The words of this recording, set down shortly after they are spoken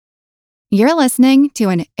You're listening to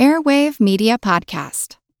an Airwave Media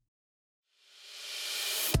Podcast.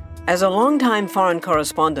 As a longtime foreign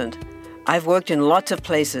correspondent, I've worked in lots of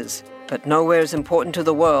places, but nowhere as important to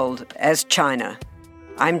the world as China.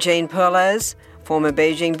 I'm Jane Perlez, former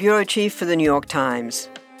Beijing bureau chief for the New York Times.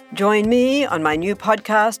 Join me on my new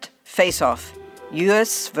podcast, Face Off,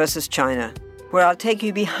 U.S. versus China, where I'll take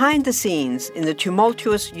you behind the scenes in the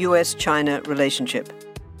tumultuous U.S.-China relationship.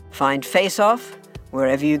 Find Face Off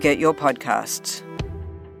wherever you get your podcasts.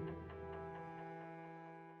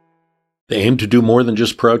 They aim to do more than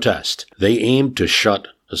just protest. They aim to shut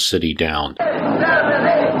a city down.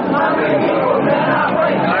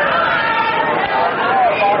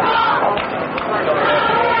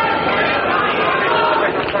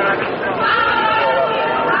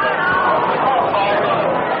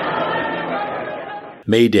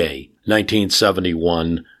 May Day,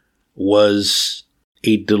 1971, was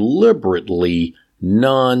a deliberately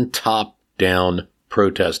non-top-down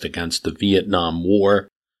protest against the Vietnam War,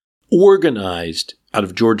 organized out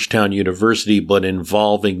of Georgetown University, but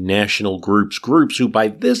involving national groups who by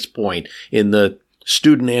this point in the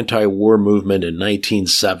student anti-war movement in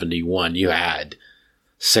 1971, you had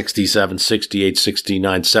 67, 68,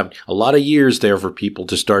 69, 70, a lot of years there for people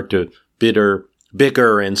to start to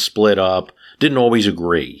bicker and split up. Didn't always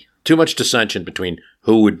agree. Too much dissension between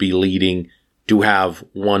who would be leading to have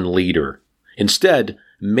one leader. Instead,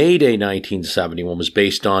 May Day 1971 was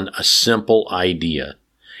based on a simple idea,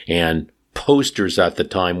 and posters at the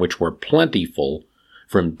time, which were plentiful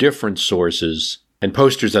from different sources, and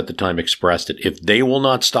posters at the time expressed it. If they will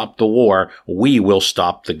not stop the war, we will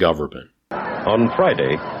stop the government. On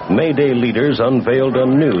Friday, May Day leaders unveiled a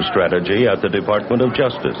new strategy at the Department of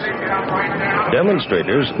Justice.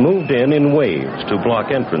 Demonstrators moved in waves to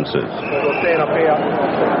block entrances.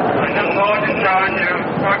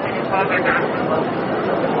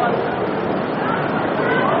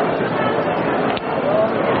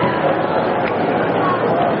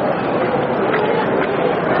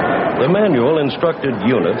 The manual instructed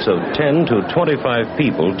units of 10 to 25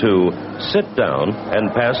 people to sit down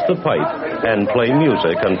and pass the pipe and play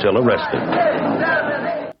music until arrested.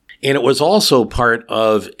 And it was also part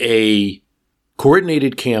of a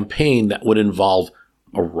coordinated campaign that would involve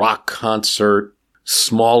a rock concert,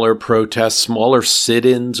 smaller protests, smaller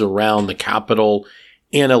sit-ins around the Capitol,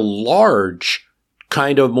 and a large,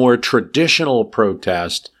 kind of more traditional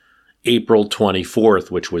protest, April 24th,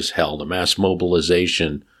 which was held, a mass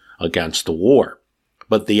mobilization against the war.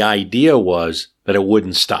 But the idea was that it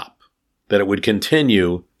wouldn't stop, that it would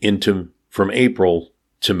continue from April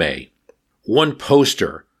to May. One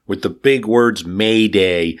poster with the big words May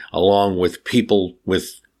Day, along with people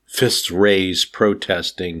with fists raised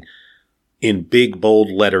protesting in big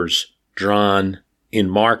bold letters drawn in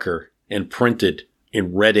marker and printed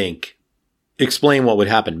in red ink, explain what would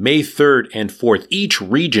happen. May 3rd and 4th, each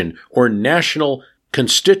region or national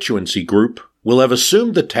constituency group will have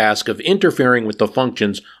assumed the task of interfering with the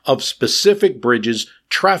functions of specific bridges,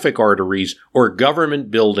 traffic arteries, or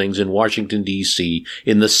government buildings in Washington, D.C.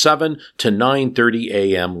 in the 7 to 9:30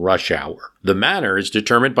 a.m. rush hour. The manner is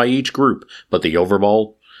determined by each group, but the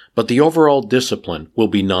overall discipline will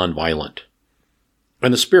be nonviolent.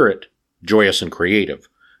 And the spirit, joyous and creative,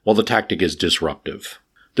 while the tactic is disruptive.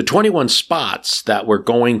 The 21 spots that were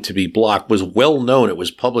going to be blocked was well known. It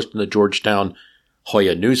was published in the Georgetown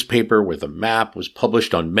Hoya newspaper with a map, was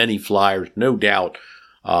published on many flyers, no doubt.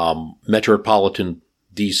 Metropolitan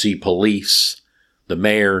D.C. police, the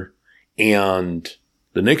mayor, and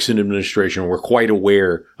the Nixon administration were quite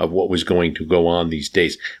aware of what was going to go on these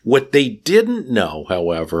days. What they didn't know,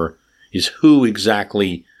 however, is who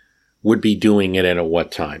exactly would be doing it and at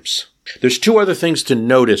what times. There's two other things to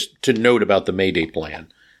note about the May Day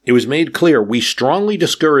plan. It was made clear we strongly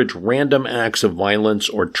discourage random acts of violence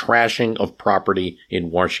or trashing of property in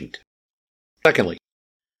Washington. Secondly,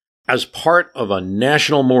 as part of a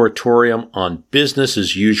national moratorium on business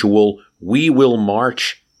as usual, we will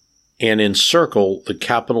march and encircle the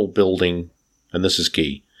Capitol building, and this is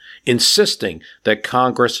key, insisting that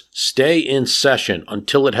Congress stay in session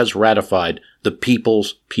until it has ratified the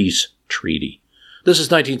People's Peace Treaty. This is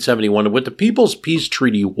 1971, and what the People's Peace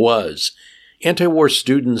Treaty was, anti-war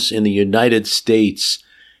students in the United States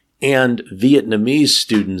and Vietnamese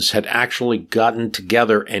students had actually gotten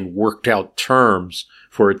together and worked out terms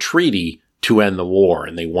for a treaty to end the war,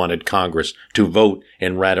 and they wanted Congress to vote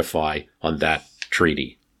and ratify on that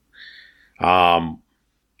treaty.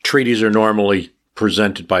 Treaties are normally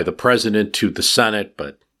presented by the president to the Senate,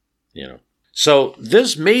 but, So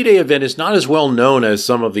this May Day event is not as well known as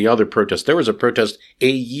some of the other protests. There was a protest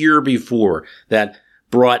a year before that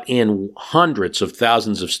brought in hundreds of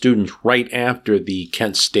thousands of students right after the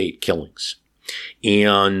Kent State killings.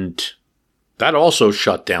 And that also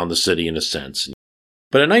shut down the city in a sense.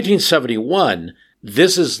 But in 1971,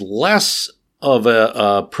 this is less of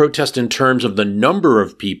a protest in terms of the number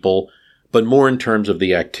of people, but more in terms of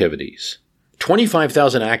the activities.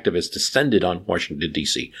 25,000 activists descended on Washington,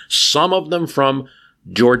 D.C., some of them from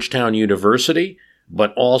Georgetown University,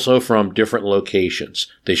 but also from different locations.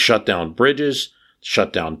 They shut down bridges,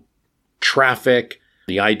 shut down traffic.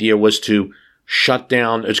 The idea was to shut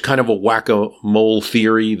down, it's kind of a whack-a-mole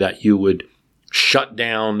theory that you would shut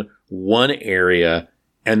down one area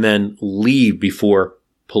and then leave before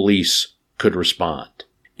police could respond.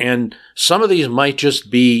 And some of these might just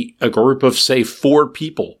be a group of, say, 4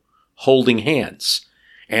 people holding hands.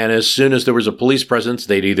 And as soon as there was a police presence,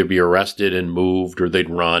 they'd either be arrested and moved or they'd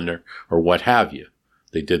run or what have you.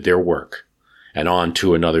 They did their work and on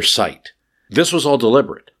to another site. This was all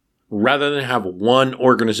deliberate. Rather than have one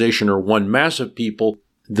organization or one mass of people,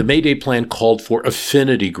 the May Day plan called for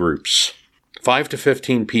affinity groups. 5 to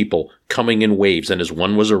 15 people coming in waves, and as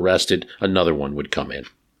one was arrested, another one would come in.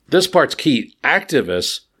 This part's key.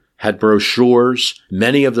 Activists had brochures.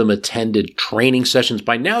 Many of them attended training sessions.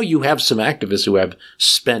 By now, you have some activists who have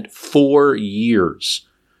spent 4 years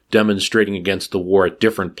demonstrating against the war at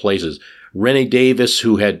different places. Rennie Davis,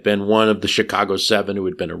 who had been one of the Chicago 7 who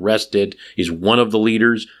had been arrested, he's one of the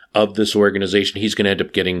leaders of this organization. He's going to end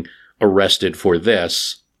up getting arrested for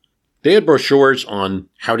this. They had brochures on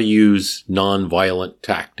how to use nonviolent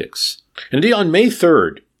tactics. Indeed, on May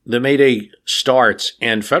 3rd, the May Day starts,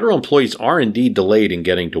 and federal employees are indeed delayed in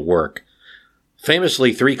getting to work.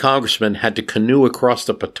 Famously, 3 congressmen had to canoe across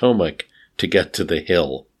the Potomac to get to the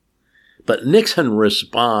Hill. But Nixon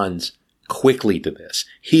responds quickly to this.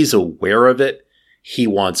 He's aware of it. He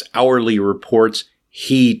wants hourly reports.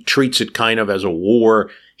 He treats it kind of as a war.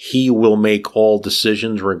 He will make all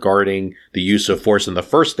decisions regarding the use of force. And the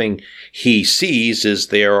first thing he sees is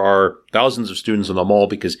there are thousands of students in the mall,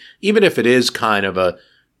 because even if it is kind of a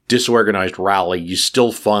disorganized rally, you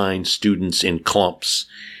still find students in clumps.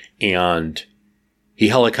 And he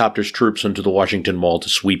helicopters troops into the Washington Mall to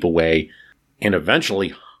sweep away. And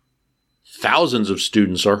eventually, thousands of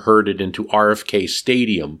students are herded into RFK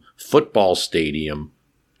Stadium, football stadium,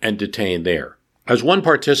 and detained there. As one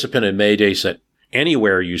participant in May Day said,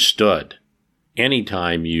 anywhere you stood,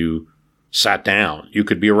 anytime you sat down, you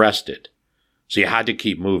could be arrested. So you had to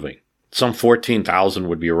keep moving. Some 14,000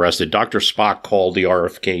 would be arrested. Dr. Spock called the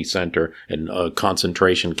RFK Center a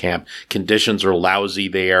concentration camp. Conditions are lousy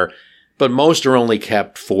there, but most are only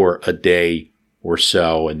kept for a day or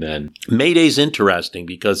so. And then May Day's interesting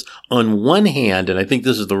because on one hand, and I think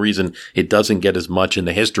this is the reason it doesn't get as much in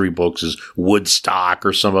the history books as Woodstock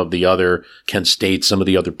or some of the other Kent State, some of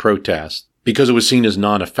the other protests, because it was seen as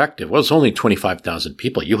non-effective. Well, it's only 25,000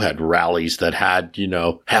 people. You had rallies that had,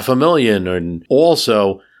 500,000, and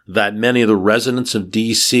also that many of the residents of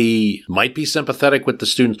D.C. might be sympathetic with the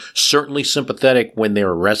students, certainly sympathetic when they're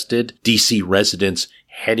arrested. D.C. residents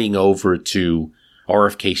heading over to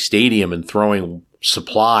RFK Stadium and throwing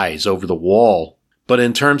supplies over the wall. But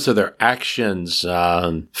in terms of their actions,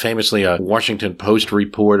 famously a Washington Post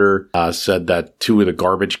reporter said that 2 of the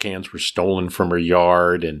garbage cans were stolen from her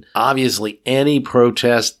yard. And obviously any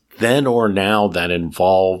protest then or now that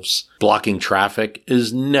involves blocking traffic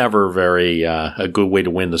is never very a good way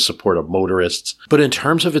to win the support of motorists. But in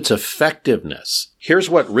terms of its effectiveness, here's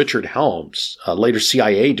what Richard Helms, a later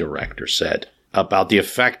CIA director, said about the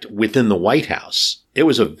effect within the White House. It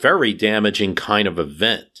was a very damaging kind of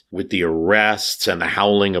event with the arrests and the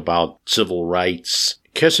howling about civil rights.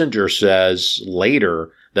 Kissinger says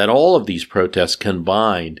later that all of these protests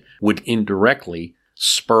combined would indirectly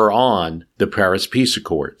spur on the Paris Peace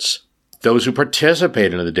Accords. Those who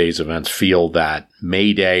participated in the day's events feel that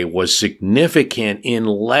May Day was significant in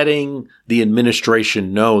letting the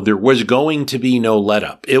administration know there was going to be no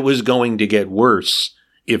let-up. It was going to get worse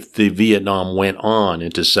if the Vietnam went on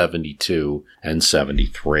into 72 and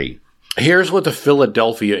 73. Here's what the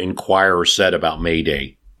Philadelphia Inquirer said about May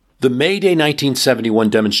Day. The May Day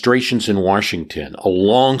 1971 demonstrations in Washington, a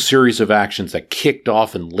long series of actions that kicked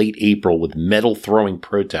off in late April with medal-throwing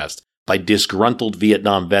protests by disgruntled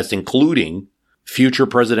Vietnam vets, including future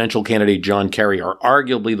presidential candidate John Kerry, are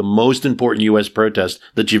arguably the most important U.S. protests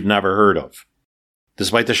that you've never heard of.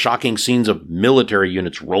 Despite the shocking scenes of military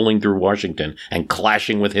units rolling through Washington and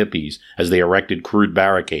clashing with hippies as they erected crude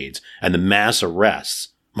barricades and the mass arrests,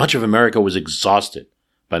 much of America was exhausted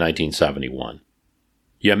by 1971.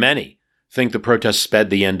 Yet many think the protests sped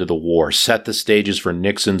the end of the war, set the stages for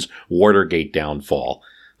Nixon's Watergate downfall.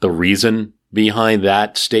 The reason? behind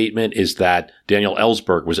that statement is that Daniel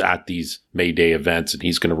Ellsberg was at these May Day events, and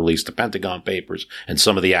he's going to release the Pentagon Papers and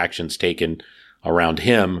some of the actions taken around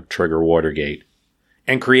him trigger Watergate,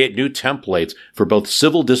 and create new templates for both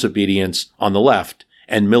civil disobedience on the left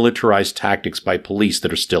and militarized tactics by police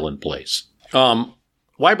that are still in place.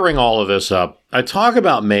 Why bring all of this up? I talk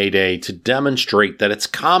about May Day to demonstrate that it's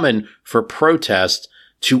common for protests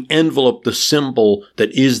to envelope the symbol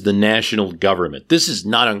that is the national government. This is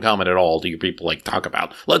not uncommon at all to hear people like talk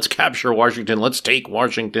about, let's capture Washington, let's take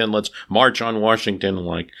Washington, let's march on Washington,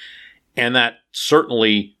 and that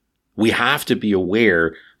certainly we have to be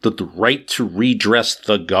aware that the right to redress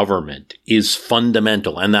the government is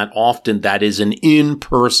fundamental, and that often that is an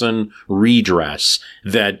in-person redress,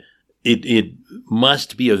 that it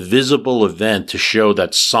must be a visible event to show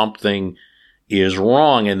that something is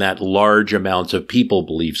wrong and that large amounts of people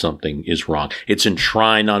believe something is wrong. It's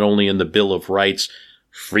enshrined not only in the Bill of Rights,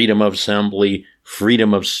 freedom of assembly,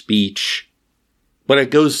 freedom of speech, but it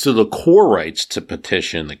goes to the core rights to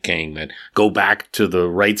petition the king that go back to the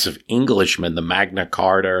rights of Englishmen, the Magna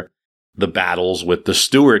Carta, the battles with the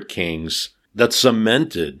Stuart kings that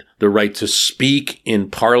cemented the right to speak in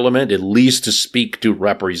Parliament, at least to speak to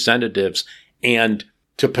representatives, and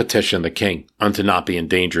to petition the king and to not be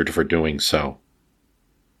endangered for doing so.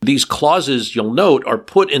 These clauses, you'll note, are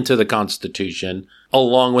put into the Constitution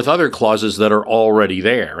along with other clauses that are already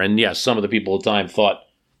there. And yes, some of the people at the time thought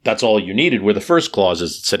that's all you needed were the first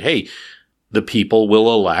clauses that said, hey, the people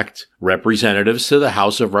will elect representatives to the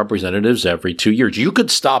House of Representatives every 2 years. You could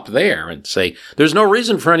stop there and say, there's no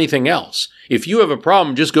reason for anything else. If you have a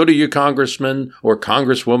problem, just go to your congressman or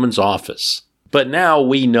congresswoman's office. But now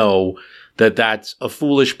we know that that's a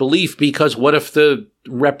foolish belief, because what if the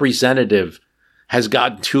representative has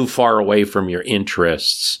gotten too far away from your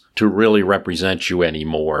interests to really represent you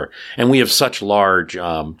anymore? And we have such large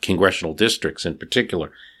congressional districts in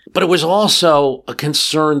particular. But it was also a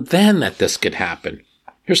concern then that this could happen.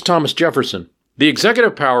 Here's Thomas Jefferson. The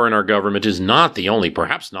executive power in our government is not the only,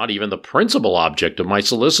 perhaps not even the principal object of my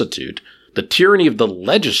solicitude. The tyranny of the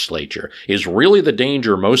legislature is really the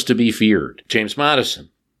danger most to be feared. James Madison.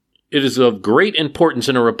 It is of great importance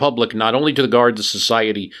in a republic not only to guard the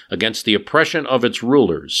society against the oppression of its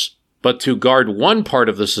rulers, but to guard one part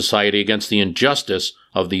of the society against the injustice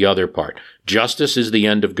of the other part. Justice is the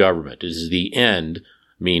end of government. It is the end,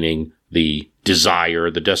 meaning the desire,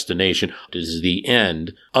 the destination. It is the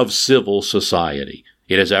end of civil society.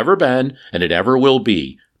 It has ever been, and it ever will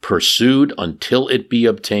be, pursued until it be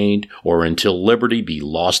obtained, or until liberty be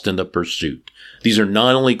lost in the pursuit. These are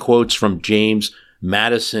not only quotes from James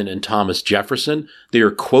Madison and Thomas Jefferson, they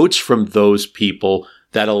are quotes from those people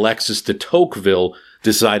that Alexis de Tocqueville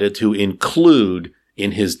decided to include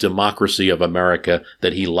in his Democracy of America,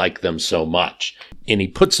 that he liked them so much. And he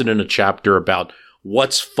puts it in a chapter about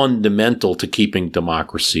what's fundamental to keeping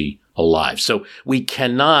democracy alive. So we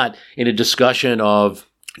cannot, in a discussion of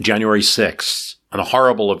January 6th and the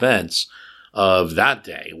horrible events of that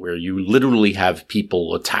day, where you literally have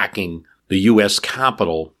people attacking the U.S.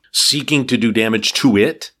 Capitol, seeking to do damage to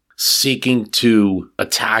it, seeking to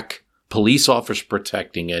attack police officers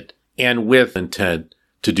protecting it, and with intent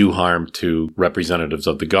to do harm to representatives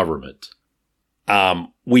of the government.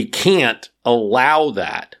 We can't allow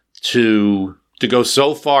that to go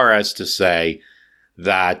so far as to say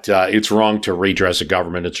that it's wrong to redress a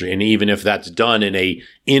government, and even if that's done in a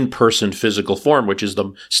in-person physical form, which is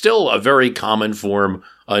still a very common form,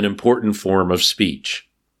 an important form of speech.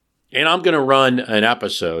 And I'm going to run an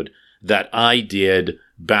episode that I did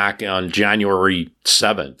back on January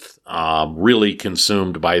 7th, really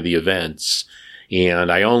consumed by the events.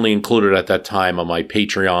 And I only included at that time on my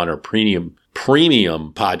Patreon or premium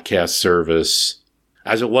podcast service,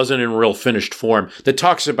 as it wasn't in real finished form, that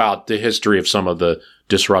talks about the history of some of the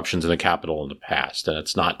disruptions in the Capitol in the past. And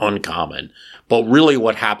it's not uncommon. But really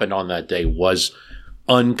what happened on that day was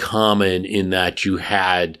uncommon in that you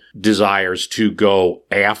had desires to go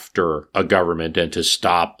after a government and to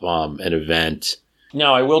stop an event.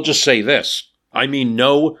 Now, I will just say this. I mean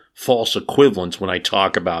no false equivalence when I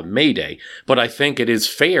talk about May Day, but I think it is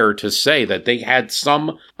fair to say that they had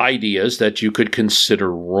some ideas that you could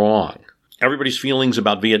consider wrong. Everybody's feelings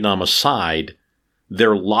about Vietnam aside,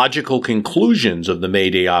 their logical conclusions of the May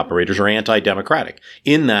Day operators are anti-democratic,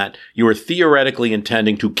 in that you are theoretically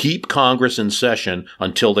intending to keep Congress in session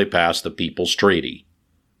until they pass the People's Treaty.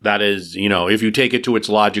 That is, if you take it to its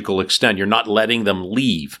logical extent, you're not letting them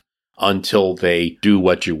leave until they do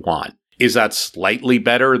what you want. Is that slightly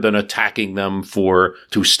better than attacking them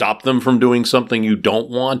to stop them from doing something you don't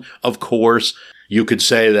want? Of course. You could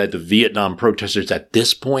say that the Vietnam protesters at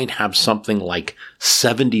this point have something like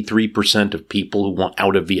 73% of people who want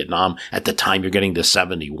out of Vietnam. At the time, you're getting to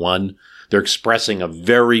 71. They're expressing a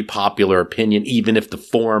very popular opinion, even if the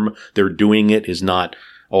form they're doing it is not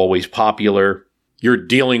always popular. You're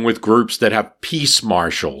dealing with groups that have peace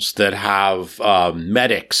marshals, that have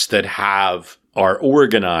medics, that are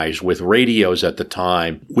organized with radios at the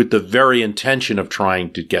time with the very intention of trying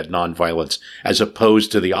to get nonviolence, as opposed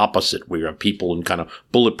to the opposite, where you have people in kind of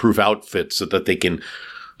bulletproof outfits so that they can,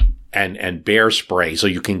 and bear spray so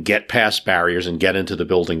you can get past barriers and get into the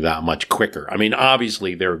building that much quicker. I mean,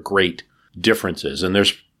 obviously there are great differences,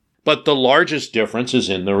 but the largest difference is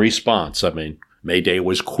in the response. I mean, May Day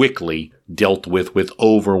was quickly dealt with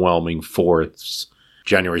overwhelming force.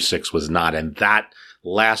 January 6th was not, and that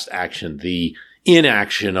last action, the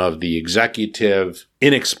inaction of the executive,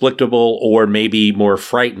 inexplicable, or maybe more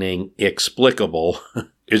frightening, explicable,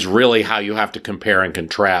 is really how you have to compare and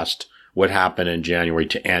contrast what happened in January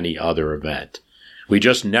to any other event. We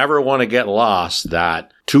just never want to get lost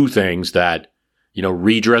that two things that,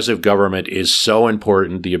 redress of government is so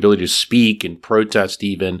important. The ability to speak and protest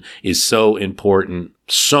even is so important.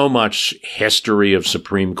 So much history of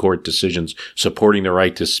Supreme Court decisions supporting the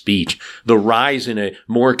right to speech. The rise in a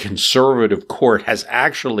more conservative court has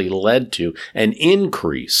actually led to an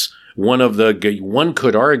increase. One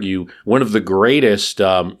could argue, one of the greatest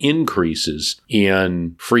increases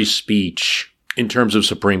in free speech in terms of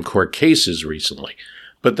Supreme Court cases recently.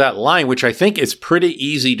 But that line, which I think is pretty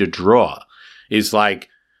easy to draw, is like,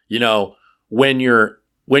 when you're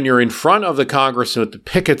in front of the Congress with the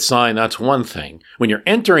picket sign, that's one thing. When you're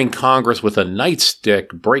entering Congress with a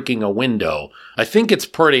nightstick breaking a window, I think it's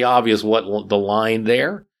pretty obvious what the line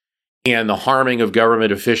there. And the harming of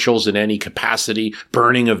government officials in any capacity,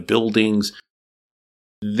 burning of buildings.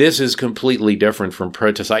 This is completely different from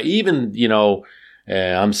protests. I'm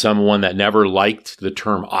someone that never liked the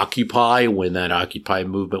term Occupy when that Occupy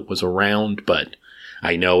movement was around, but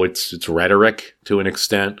I know it's rhetoric to an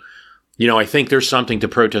extent. I think there's something to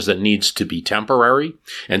protest that needs to be temporary,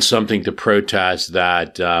 and something to protest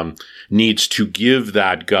that needs to give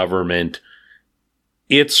that government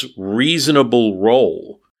its reasonable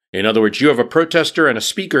role. In other words, you have a protester and a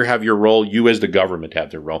speaker have your role. You as the government have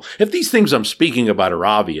their role. If these things I'm speaking about are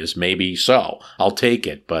obvious, maybe so. I'll take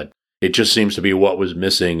it, but it just seems to be what was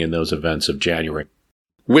missing in those events of January.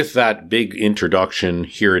 With that big introduction,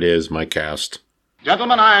 here it is, my cast.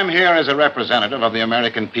 Gentlemen, I am here as a representative of the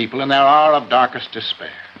American people in their hour of darkest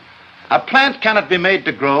despair. A plant cannot be made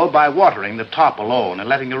to grow by watering the top alone and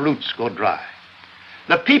letting the roots go dry.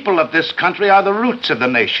 The people of this country are the roots of the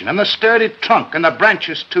nation, and the sturdy trunk and the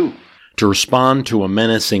branches too. To respond to a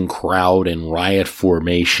menacing crowd in riot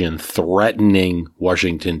formation threatening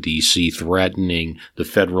Washington, D.C., threatening the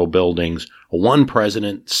federal buildings, one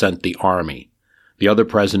president sent the army. The other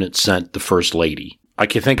president sent the first lady. I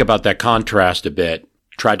can think about that contrast a bit.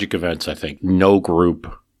 Tragic events, I think. No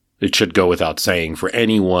group, it should go without saying, for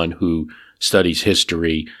anyone who studies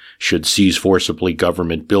history, should seize forcibly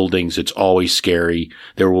government buildings. It's always scary.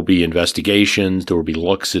 There will be investigations. There will be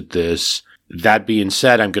looks at this. That being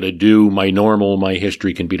said, I'm going to do my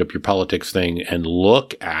history can beat up your politics thing and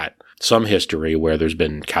look at some history where there's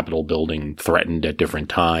been Capitol building threatened at different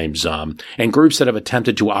times, and groups that have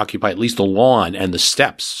attempted to occupy at least the lawn and the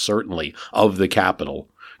steps, certainly, of the Capitol,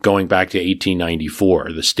 going back to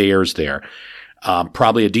 1894, the stairs there.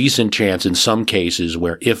 Probably a decent chance in some cases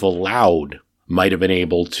where, if allowed, might have been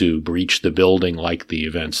able to breach the building, like the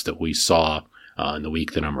events that we saw in the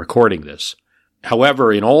week that I'm recording this.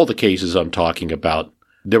 However, in all the cases I'm talking about,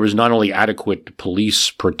 there was not only adequate police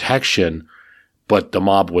protection, but the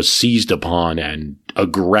mob was seized upon and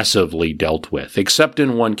aggressively dealt with, except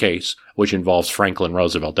in one case, which involves Franklin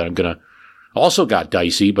Roosevelt. That also got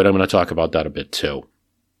dicey, but I'm going to talk about that a bit too.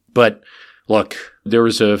 But look, there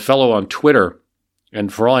was a fellow on Twitter,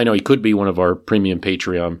 and for all I know, he could be one of our premium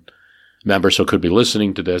Patreon members, so could be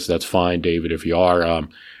listening to this. That's fine, David, if you are.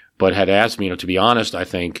 But had asked me, to be honest, I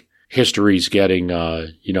think history's getting,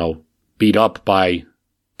 beat up by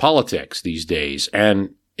politics these days.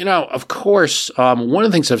 And, of course, one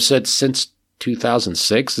of the things I've said since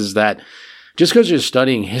 2006 is that just because you're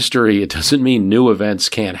studying history, it doesn't mean new events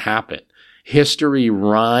can't happen. History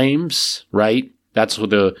rhymes, right? That's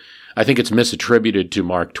what I think it's misattributed to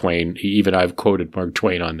Mark Twain. Even I've quoted Mark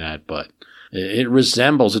Twain on that, but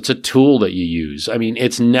it's a tool that you use. I mean,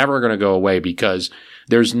 it's never going to go away because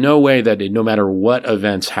there's no way that no matter what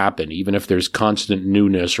events happen, even if there's constant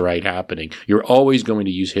newness happening, you're always going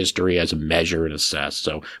to use history as a measure and assess.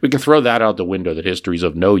 So we can throw that out the window, that history is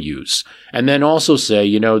of no use. And then also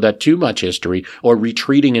say, that too much history or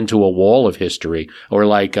retreating into a wall of history, or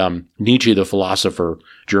like Nietzsche, the philosopher,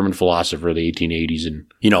 German philosopher of the 1880s, and,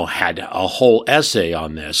 had a whole essay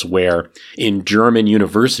on this where in German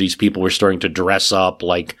universities, people were starting to dress up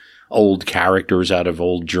like old characters out of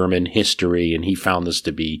old German history. And he found this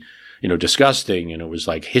to be, disgusting. And it was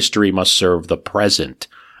like, history must serve the present.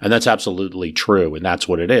 And that's absolutely true. And that's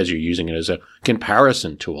what it is. You're using it as a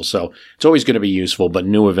comparison tool. So it's always going to be useful, but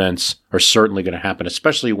new events are certainly going to happen,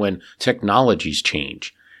 especially when technologies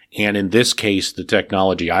change. And in this case, the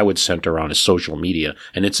technology I would center on is social media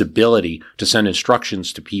and its ability to send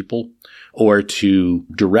instructions to people or to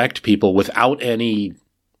direct people without any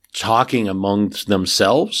talking amongst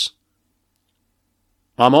themselves.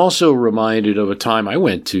 I'm also reminded of a time I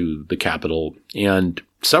went to the Capitol, and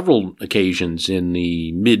several occasions in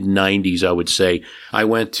the mid-90s, I would say, I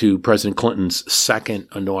went to President Clinton's second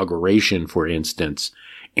inauguration, for instance,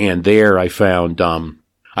 and there I found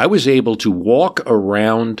I was able to walk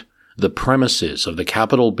around the premises of the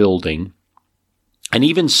Capitol building and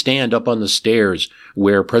even stand up on the stairs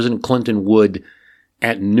where President Clinton would,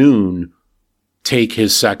 at noon, take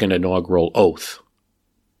his second inaugural oath.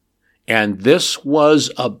 And this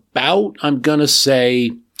was about, I'm going to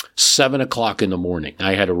say, 7 o'clock in the morning.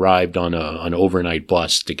 I had arrived on an overnight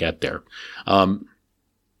bus to get there.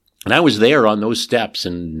 And I was there on those steps,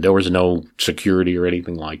 and there was no security or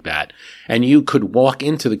anything like that. And you could walk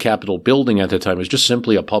into the Capitol building at the time. It was just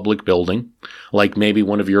simply a public building, like maybe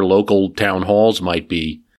one of your local town halls might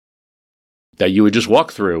be, that you would just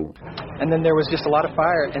walk through. And then there was just a lot of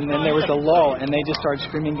fire, and then there was a lull, and they just started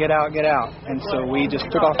screaming, "Get out, get out." And so we just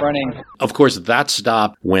took off running. Of course, that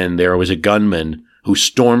stopped when there was a gunman who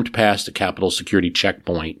stormed past the Capitol security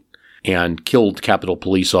checkpoint and killed Capitol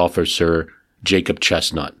Police Officer Jacob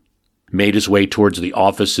Chestnut, made his way towards the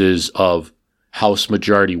offices of House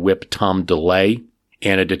Majority Whip Tom DeLay,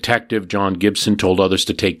 and a detective, John Gibson, told others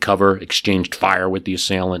to take cover, exchanged fire with the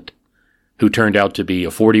assailant, who turned out to be a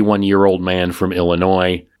 41-year-old man from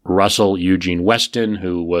Illinois, Russell Eugene Weston,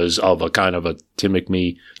 who was of a kind of a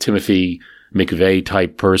Timothy McVeigh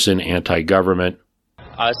type person, anti-government.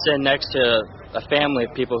 I was sitting next to a family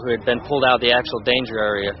of people who had been pulled out of the actual danger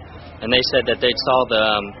area, and they said that they saw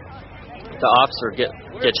the officer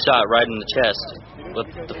get shot right in the chest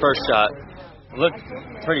with the first shot. It looked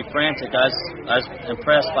pretty frantic. I was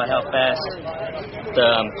impressed by how fast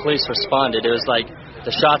the police responded. It was like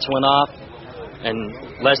the shots went off,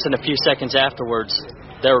 and less than a few seconds afterwards,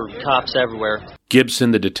 there were cops everywhere.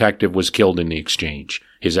 Gibson, the detective, was killed in the exchange.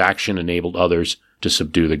 His action enabled others to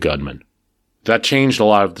subdue the gunman. That changed a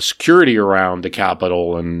lot of the security around the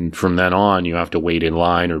Capitol, and from then on, you have to wait in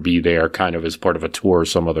line or be there kind of as part of a tour,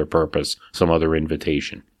 some other purpose, some other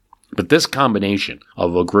invitation. But this combination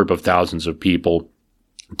of a group of thousands of people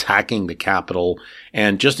attacking the Capitol,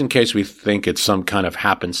 and just in case we think it's some kind of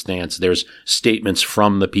happenstance, there's statements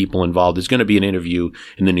from the people involved. There's going to be an interview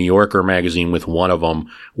in the New Yorker magazine with one of them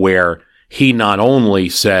where he not only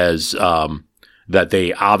says that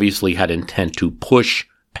they obviously had intent to push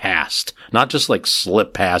past, not just like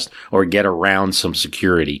slip past or get around some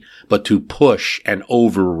security, but to push and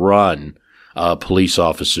overrun police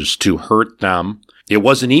officers, to hurt them. It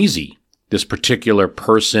wasn't easy. This particular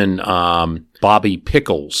person, Bobby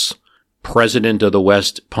Pickles, president of the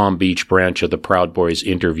West Palm Beach branch of the Proud Boys,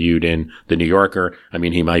 interviewed in the New Yorker. I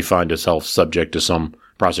mean, he might find himself subject to some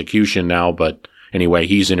prosecution now, but anyway,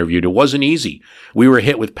 he's interviewed. It wasn't easy. We were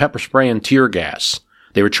hit with pepper spray and tear gas.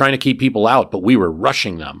 They were trying to keep people out, but we were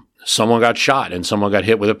rushing them. Someone got shot and someone got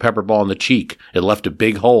hit with a pepper ball in the cheek. It left a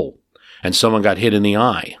big hole. And someone got hit in the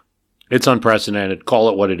eye. It's unprecedented. Call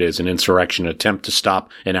it what it is, an insurrection, an attempt to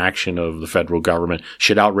stop an action of the federal government.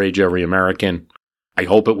 Should outrage every American. I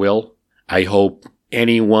hope it will. I hope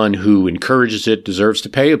anyone who encourages it deserves to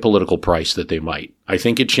pay a political price that they might. I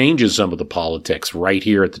think it changes some of the politics right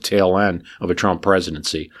here at the tail end of a Trump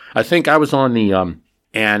presidency. I think I was on the...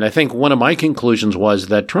 And I think one of my conclusions was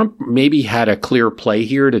that Trump maybe had a clear play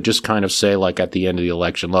here to just kind of say, like at the end of the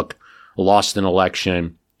election, look, lost an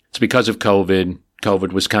election. It's because of COVID.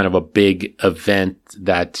 COVID was kind of a big event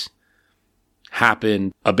that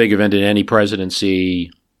happened, a big event in any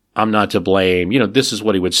presidency. I'm not to blame. This is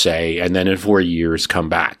what he would say. And then in 4 years, come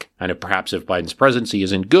back. And perhaps if Biden's presidency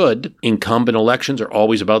isn't good, incumbent elections are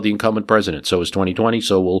always about the incumbent president. So is 2020.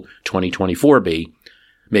 So will 2024 be.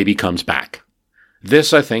 Maybe comes back.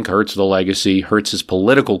 This, I think, hurts the legacy, hurts his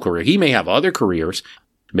political career. He may have other careers,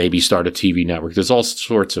 maybe start a TV network. There's all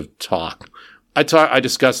sorts of talk. I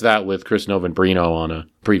discussed that with Chris Novembrino on a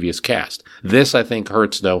previous cast. This, I think,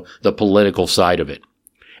 hurts, though, the political side of it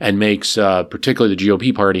and makes particularly the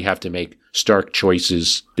GOP party have to make stark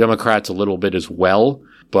choices. Democrats a little bit as well,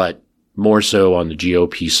 but more so on the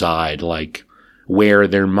GOP side, like where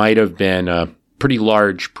there might have been a pretty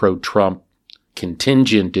large pro-Trump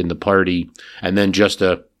contingent in the party and then just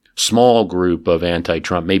a small group of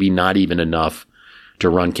anti-Trump, maybe not even enough to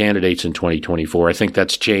run candidates in 2024. I think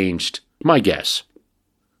that's changed, my guess.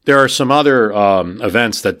 There are some other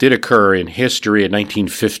events that did occur in history. In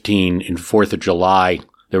 1915, in 4th of July,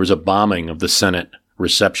 there was a bombing of the Senate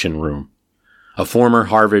reception room. A former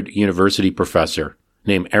Harvard University professor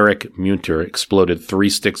named Erich Munter exploded 3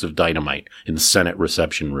 sticks of dynamite in the Senate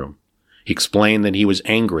reception room. He explained that he was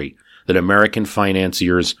angry that American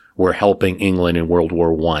financiers were helping England in World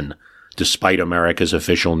War I, despite America's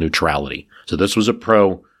official neutrality. So this was a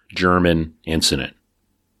pro-German incident.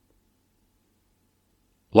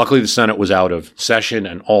 Luckily, the Senate was out of session,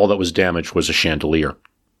 and all that was damaged was a chandelier.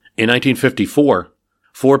 In 1954,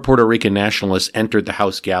 4 Puerto Rican nationalists entered the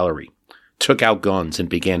House gallery, took out guns, and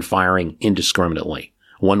began firing indiscriminately.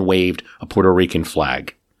 One waved a Puerto Rican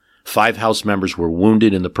flag. 5 House members were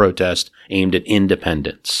wounded in the protest aimed at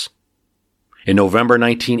independence. In November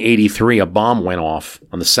 1983, a bomb went off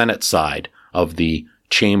on the Senate side of the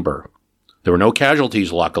chamber. There were no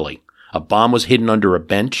casualties, luckily. A bomb was hidden under a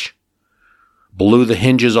bench, blew the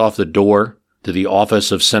hinges off the door to the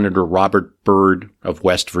office of Senator Robert Byrd of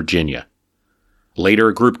West Virginia. Later,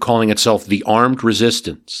 a group calling itself the Armed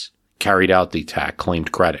Resistance carried out the attack,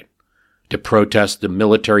 claimed credit, to protest the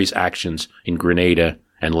military's actions in Grenada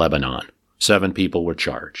and Lebanon. 7 people were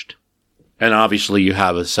charged. And obviously you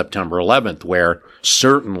have a September 11th, where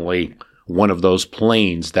certainly one of those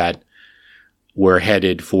planes that were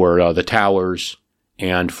headed for the towers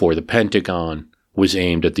and for the Pentagon was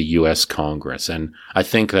aimed at the U.S. Congress. And I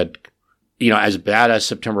think that, as bad as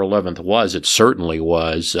September 11th was, it certainly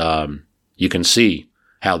was, you can see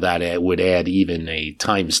how that would add even a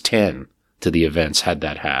times 10 to the events had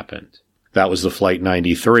that happened. That was the Flight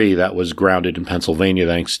 93 that was grounded in Pennsylvania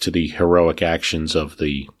thanks to the heroic actions of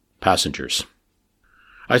the passengers.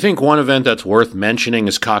 I think one event that's worth mentioning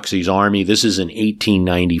is Coxey's Army. This is in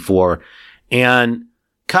 1894. And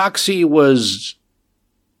Coxey was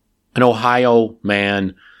an Ohio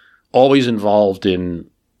man, always involved in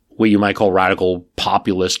what you might call radical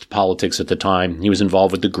populist politics at the time. He was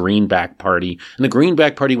involved with the Greenback Party. And the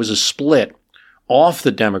Greenback Party was a split off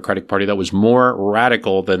the Democratic Party that was more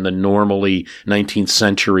radical than the normally 19th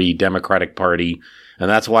century Democratic Party. And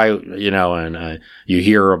that's why, you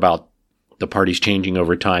hear about the parties changing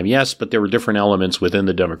over time. Yes, but there were different elements within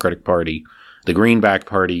the Democratic Party. The Greenback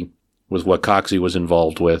Party was what Coxey was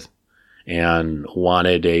involved with and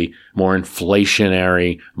wanted a more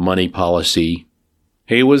inflationary money policy.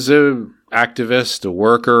 He was an activist, a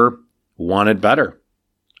worker, wanted better,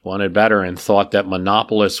 and thought that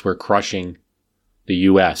monopolists were crushing the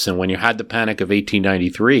U.S. And when you had the Panic of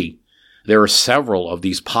 1893, there were several of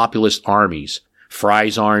these populist armies,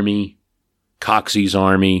 Fry's Army, Coxey's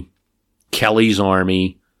Army, Kelly's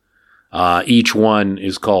Army. Each one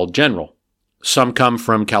is called General. Some come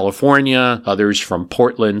from California, others from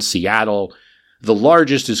Portland, Seattle. The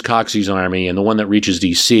largest is Coxey's Army, and the one that reaches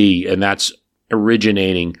D.C., and that's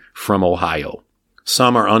originating from Ohio.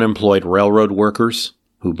 Some are unemployed railroad workers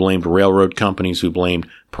who blamed railroad companies, who blamed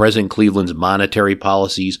President Cleveland's monetary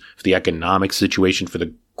policies for the economic situation, for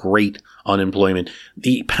the great unemployment.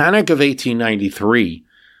 The Panic of 1893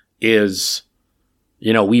 is,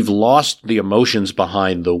 we've lost the emotions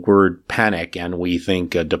behind the word panic and we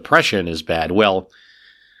think depression is bad. Well,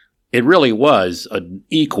 it really was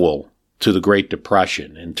equal to the Great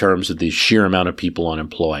Depression in terms of the sheer amount of people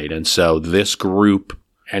unemployed. And so this group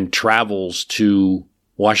and travels to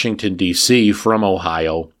Washington, D.C. from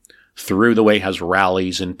Ohio, through the way has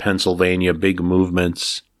rallies in Pennsylvania, big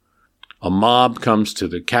movements. A mob comes to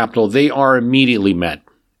the Capitol. They are immediately met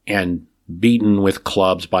and beaten with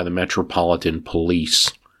clubs by the Metropolitan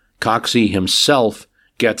Police. Coxey himself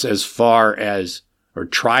gets as far as, or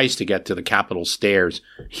tries to get to the Capitol stairs.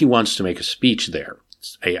 He wants to make a speech there.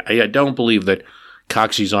 I don't believe that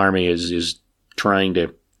Coxey's Army is trying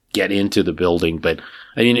to get into the building, but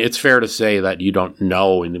it's fair to say that you don't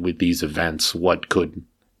know with these events what could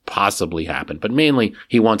possibly happen. But mainly,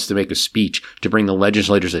 he wants to make a speech to bring the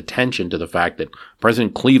legislators' attention to the fact that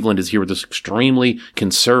President Cleveland is here with this extremely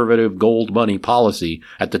conservative gold money policy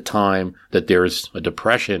at the time that there's a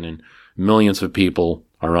depression and millions of people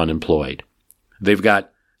are unemployed. They've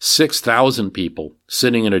got 6,000 people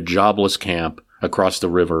sitting in a jobless camp across the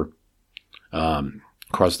river,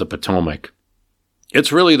 across the Potomac.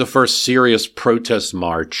 It's really the first serious protest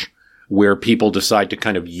march where people decide to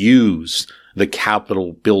kind of use the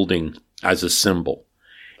Capitol building as a symbol.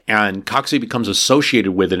 And Coxey becomes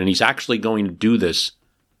associated with it, and he's actually going to do this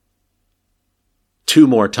 2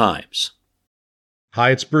 more times.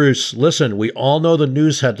 Hi, it's Bruce. Listen, we all know the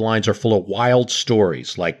news headlines are full of wild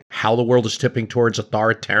stories, like how the world is tipping towards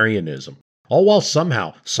authoritarianism, all while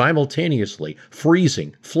somehow, simultaneously,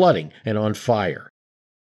 freezing, flooding, and on fire.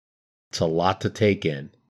 It's a lot to take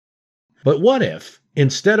in. But what if,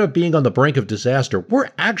 instead of being on the brink of disaster, we're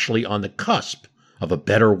actually on the cusp of a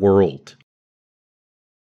better world?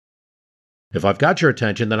 If I've got your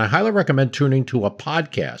attention, then I highly recommend tuning to a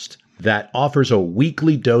podcast that offers a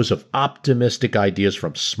weekly dose of optimistic ideas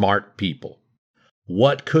from smart people.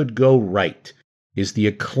 What Could Go Right is the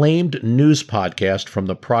acclaimed news podcast from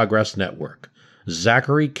the Progress Network.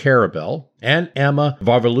 Zachary Karabell and Emma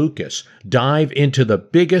Varvaloucas dive into the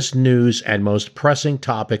biggest news and most pressing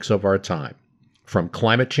topics of our time, from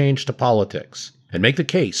climate change to politics, and make the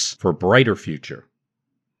case for a brighter future.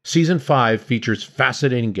 Season 5 features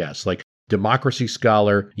fascinating guests like democracy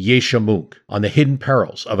scholar Yesha Mounk on the hidden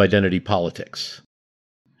perils of identity politics,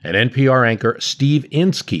 and NPR anchor Steve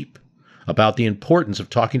Inskeep about the importance of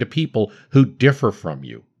talking to people who differ from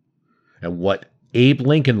you, and what Abe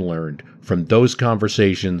Lincoln learned from those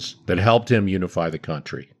conversations that helped him unify the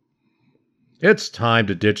country. It's time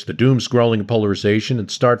to ditch the doom-scrolling polarization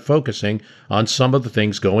and start focusing on some of the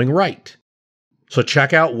things going right. So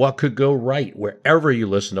check out What Could Go Right wherever you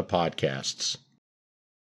listen to podcasts.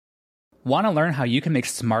 Want to learn how you can make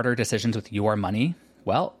smarter decisions with your money?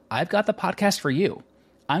 Well, I've got the podcast for you.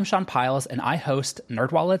 I'm Sean Piles, and I host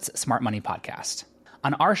NerdWallet's Smart Money Podcast.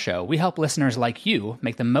 On our show, we help listeners like you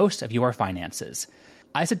make the most of your finances.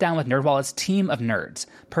 I sit down with NerdWallet's team of nerds,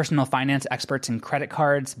 personal finance experts in credit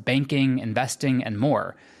cards, banking, investing, and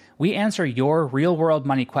more. We answer your real-world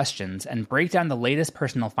money questions and break down the latest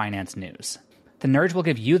personal finance news. The nerds will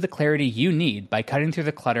give you the clarity you need by cutting through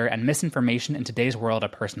the clutter and misinformation in today's world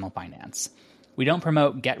of personal finance. We don't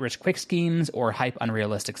promote get-rich-quick schemes or hype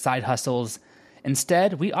unrealistic side hustles.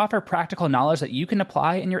 Instead, we offer practical knowledge that you can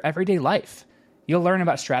apply in your everyday life. You'll learn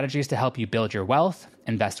about strategies to help you build your wealth,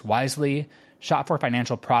 invest wisely, shop for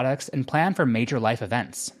financial products, and plan for major life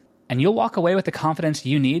events. And you'll walk away with the confidence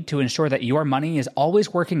you need to ensure that your money is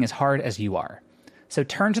always working as hard as you are. So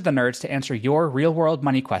turn to the nerds to answer your real-world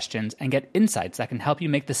money questions and get insights that can help you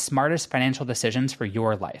make the smartest financial decisions for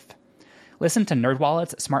your life. Listen to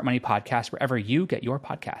NerdWallet's Smart Money Podcast wherever you get your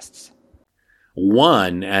podcasts.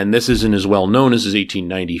 One, and this isn't as well known as his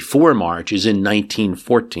 1894 march, is in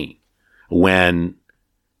 1914, when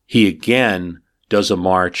he again does a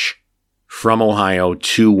march from Ohio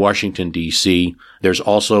to Washington, D.C. There's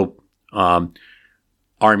also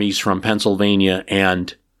armies from Pennsylvania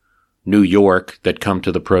and New York that come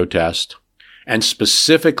to the protest. And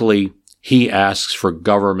specifically, he asks for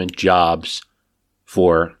government jobs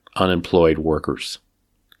for unemployed workers.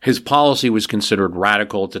 His policy was considered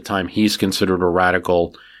radical at the time. He's considered a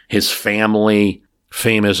radical. His family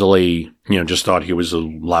famously, just thought he was a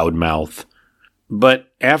loudmouth.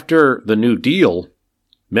 But after the New Deal,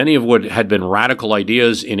 many of what had been radical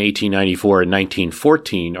ideas in 1894 and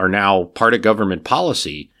 1914 are now part of government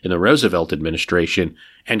policy in the Roosevelt administration,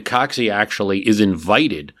 and Coxey actually is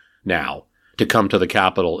invited now to come to the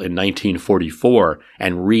Capitol in 1944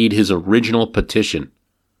 and read his original petition,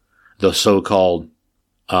 the so-called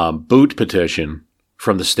boot petition,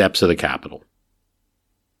 from the steps of the Capitol.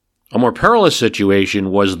 A more perilous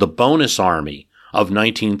situation was the bonus army of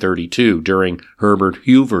 1932 during Herbert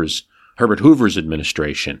Hoover's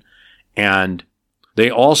administration. And they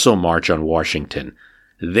also march on Washington.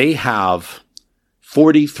 They have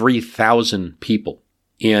 43,000 people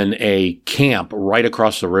in a camp right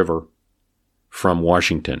across the river from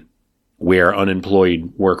Washington, where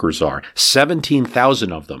unemployed workers are.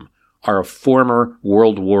 17,000 of them are former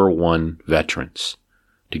World War I veterans,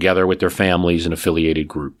 together with their families and affiliated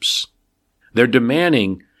groups. They're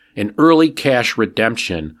demanding an early cash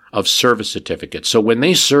redemption of service certificates. So when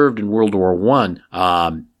they served in World War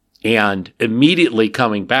I, and immediately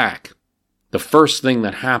coming back, the first thing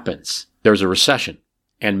that happens, there's a recession.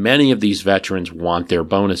 And many of these veterans want their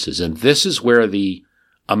bonuses. And this is where the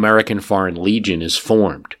American Foreign Legion is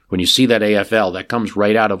formed. When you see that AFL, that comes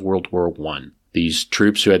right out of World War I. These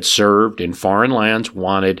troops who had served in foreign lands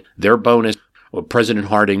wanted their bonus. Well, President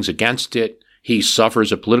Harding's against it. He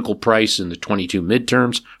suffers a political price in the 22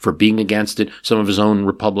 midterms for being against it. Some of his own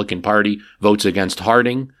Republican Party votes against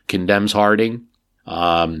Harding, condemns Harding.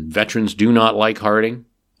 Veterans do not like Harding.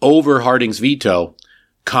 Over Harding's veto,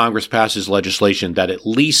 Congress passes legislation that at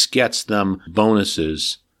least gets them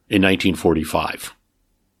bonuses in 1945.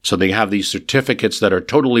 So they have these certificates that are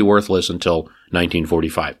totally worthless until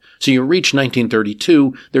 1945. So you reach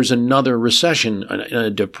 1932, there's another recession, a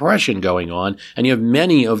depression going on, and you have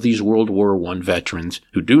many of these World War I veterans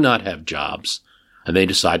who do not have jobs, and they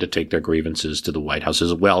decide to take their grievances to the White House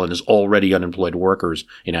as well, and as already unemployed workers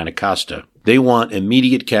in Anacostia. They want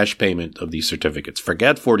immediate cash payment of these certificates.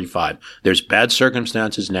 Forget 45. There's bad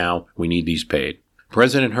circumstances now. We need these paid.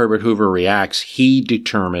 President Herbert Hoover reacts. He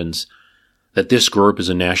determines that this group is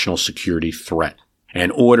a national security threat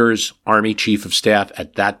and orders Army Chief of Staff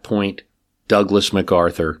at that point, Douglas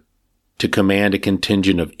MacArthur, to command a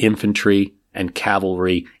contingent of infantry and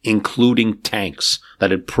cavalry, including tanks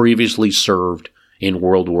that had previously served in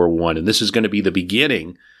World War I. And this is going to be the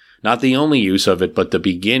beginning, not the only use of it, but the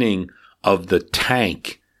beginning of the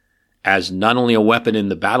tank as not only a weapon in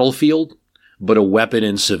the battlefield, but a weapon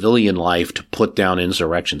in civilian life to put down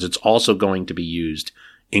insurrections. It's also going to be used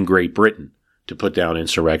in Great Britain to put down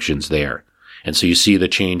insurrections there. And so you see the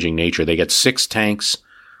changing nature. They get 6 tanks,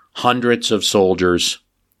 hundreds of soldiers,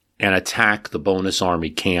 and attack the Bonus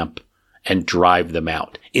Army camp and drive them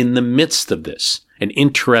out. In the midst of this, an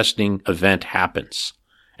interesting event happens.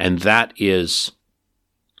 And that is,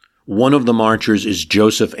 one of the marchers is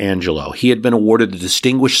Joseph Angelo. He had been awarded the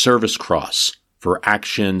Distinguished Service Cross for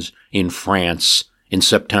actions in France in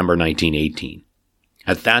September 1918.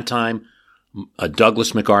 At that time,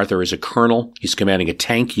 Douglas MacArthur is a colonel. He's commanding a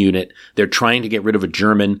tank unit. They're trying to get rid of a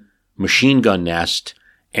German machine gun nest,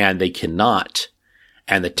 and they cannot.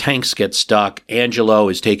 And the tanks get stuck. Angelo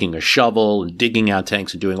is taking a shovel and digging out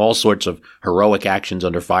tanks and doing all sorts of heroic actions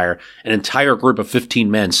under fire. An entire group of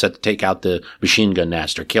 15 men set to take out the machine gun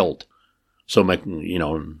nest are killed. So,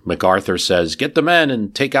 MacArthur says, "Get the men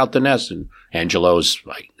and take out the nest." And Angelo's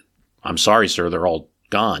like, "I'm sorry, sir, they're all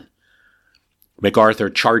gone." MacArthur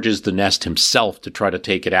charges the nest himself to try to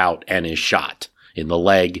take it out and is shot in the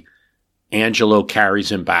leg. Angelo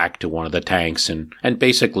carries him back to one of the tanks and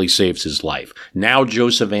basically saves his life. Now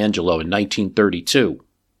Joseph Angelo in 1932,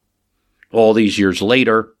 all these years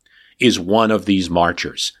later, is one of these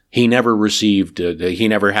marchers. He never he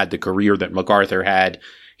never had the career that MacArthur had.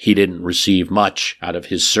 He didn't receive much out of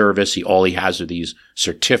his service. All he has are these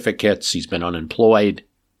certificates. He's been unemployed.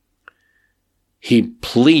 He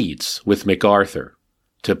pleads with MacArthur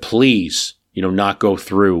to please, not go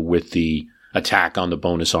through with the attack on the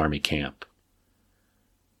Bonus Army camp.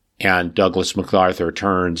 And Douglas MacArthur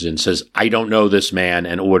turns and says, "I don't know this man,"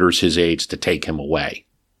 and orders his aides to take him away.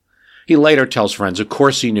 He later tells friends, of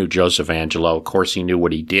course he knew Joseph Angelo. Of course he knew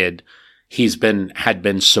what he did. Had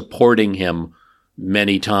been supporting him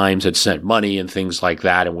many times, had sent money and things like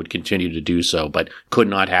that, and would continue to do so, but could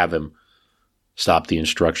not have him stop the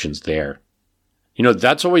instructions there.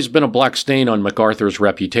 That's always been a black stain on MacArthur's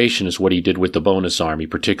reputation, is what he did with the Bonus Army,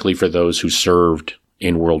 particularly for those who served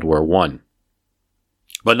in World War I.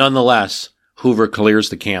 But nonetheless, Hoover clears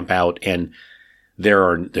the camp out, and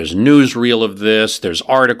there's newsreel of this, there's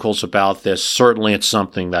articles about this. Certainly it's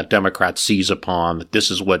something that Democrats seize upon, that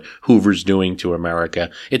this is what Hoover's doing to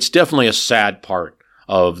America. It's definitely a sad part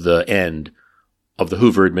of the end of the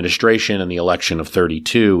Hoover administration and the election of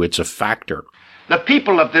 32. It's a factor. The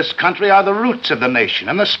people of this country are the roots of the nation,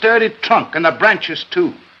 and the sturdy trunk, and the branches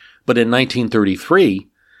too. But in 1933,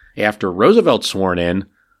 after Roosevelt sworn in,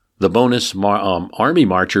 the Bonus Army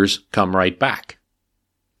marchers come right back.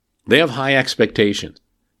 They have high expectations.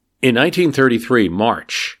 In 1933,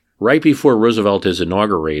 March, right before Roosevelt is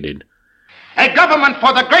inaugurated, "A government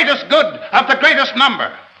for the greatest good of the greatest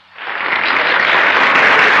number."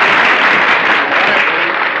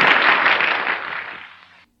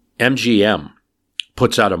 MGM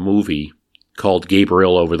puts out a movie called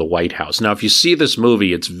Gabriel Over the White House. Now, if you see this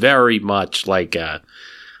movie, it's very much like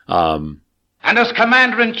And as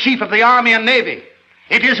Commander-in-Chief of the Army and Navy,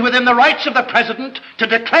 it is within the rights of the President to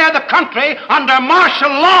declare the country under martial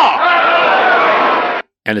law.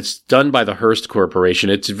 And it's done by the Hearst Corporation.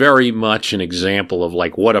 It's very much an example of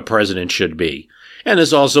what a president should be. And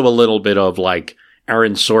there's also a little bit of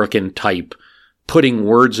Aaron Sorkin type putting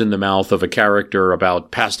words in the mouth of a character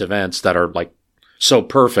about past events that are so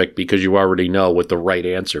perfect because you already know what the right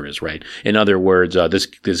answer is, right? In other words,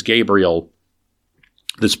 this Gabriel,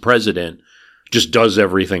 this president, just does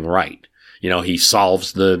everything right. He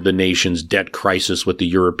solves the nation's debt crisis with the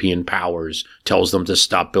European powers, tells them to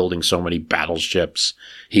stop building so many battleships.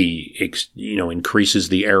 He, increases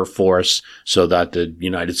the Air Force so that the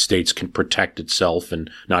United States can protect itself and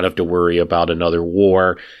not have to worry about another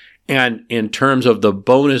war. And in terms of the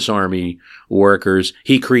Bonus Army workers,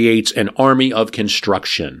 he creates an army of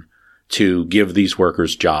construction to give these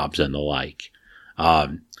workers jobs and the like.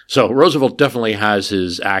 So Roosevelt definitely has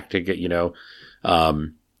his act to get,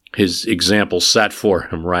 his example set for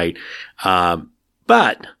him, right?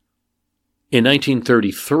 But in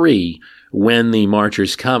 1933, when the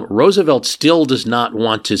marchers come, Roosevelt still does not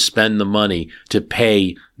want to spend the money to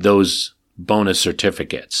pay those bonus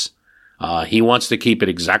certificates. He wants to keep it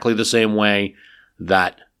exactly the same way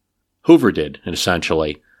that Hoover did,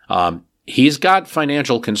 essentially. He's got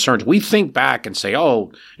financial concerns. We think back and say,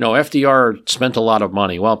 FDR spent a lot of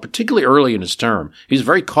money. Well, particularly early in his term, he's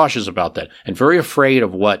very cautious about that and very afraid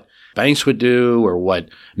of what banks would do or what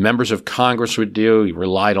members of Congress would do. He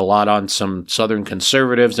relied a lot on some Southern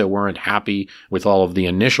conservatives that weren't happy with all of the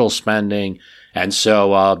initial spending. And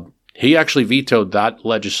so he actually vetoed that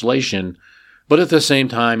legislation. But at the same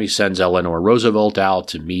time, he sends Eleanor Roosevelt out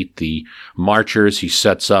to meet the marchers. He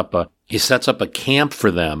sets up a camp for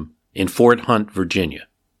them in Fort Hunt, Virginia.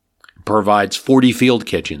 Provides 40 field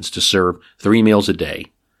kitchens to serve 3 meals a day.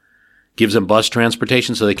 Gives them bus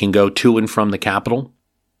transportation so they can go to and from the Capitol,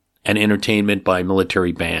 and entertainment by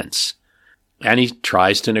military bands. And he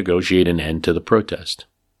tries to negotiate an end to the protest.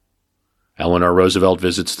 Eleanor Roosevelt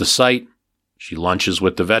visits the site. She lunches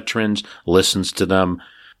with the veterans, listens to them.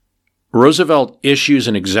 Roosevelt issues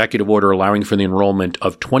an executive order allowing for the enrollment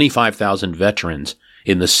of 25,000 veterans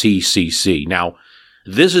in the CCC. Now,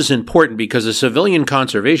 this is important because the Civilian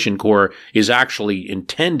Conservation Corps is actually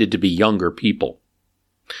intended to be younger people.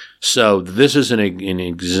 So this is an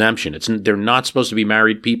exemption. They're not supposed to be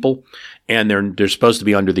married people, and they're supposed to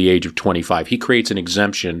be under the age of 25. He creates an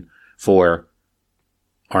exemption for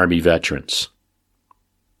Army veterans.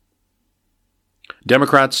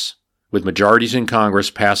 Democrats with majorities in Congress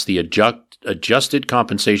passed the Adjusted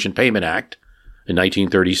Compensation Payment Act in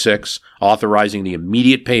 1936, authorizing the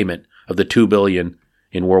immediate payment of the $2 billion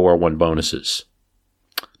in World War I bonuses.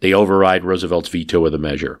 They override Roosevelt's veto of the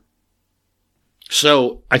measure.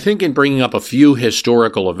 So I think in bringing up a few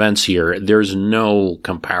historical events here, there's no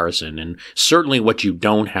comparison. And certainly what you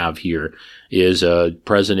don't have here is a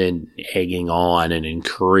president egging on and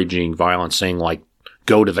encouraging violence, saying like,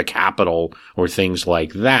 go to the Capitol or things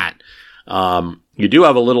like that. You do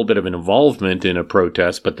have a little bit of an involvement in a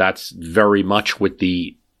protest, but that's very much with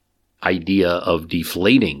the idea of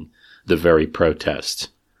deflating the very protest.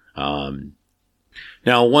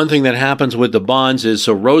 Now, one thing that happens with the bonds is,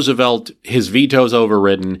 so Roosevelt, his veto's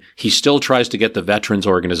overridden. He still tries to get the veterans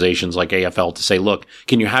organizations like AFL to say, look,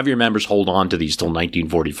 can you have your members hold on to these till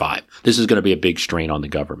 1945? This is going to be a big strain on the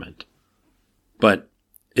government. But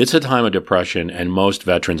it's a time of depression, and most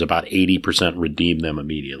veterans, about 80%, redeem them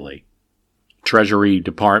immediately. Treasury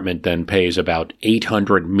Department then pays about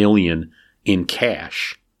 $800 million in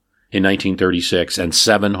cash in 1936 and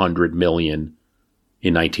 $700 million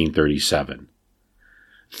in 1937.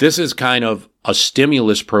 This is kind of a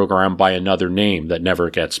stimulus program by another name that never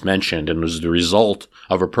gets mentioned and was the result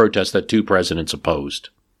of a protest that 2 presidents opposed.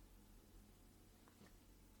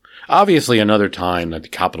 Obviously, another time that the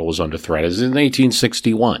Capitol was under threat is in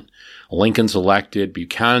 1861. Lincoln's elected.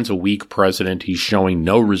 Buchanan's a weak president. He's showing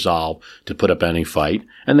no resolve to put up any fight.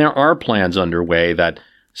 And there are plans underway that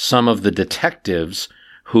some of the detectives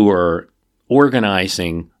who are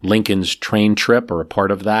organizing Lincoln's train trip or a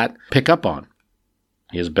part of that pick up on.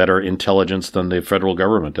 He has better intelligence than the federal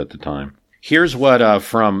government at the time. Here's what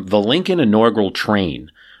from The Lincoln Inaugural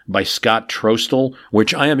Train by Scott Trostel,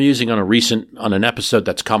 which I am using on an episode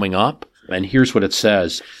that's coming up. And here's what it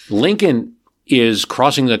says. Lincoln is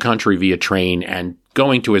crossing the country via train and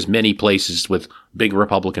going to as many places with big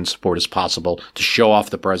Republican support as possible to show off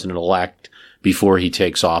the president-elect before he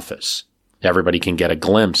takes office. Everybody can get a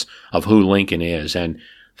glimpse of who Lincoln is, and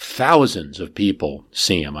thousands of people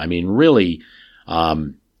see him. I mean, really,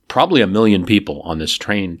 probably 1 million people on this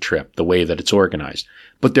train trip, the way that it's organized.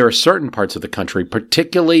 But there are certain parts of the country,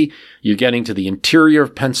 particularly you're getting to the interior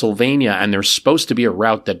of Pennsylvania, and there's supposed to be a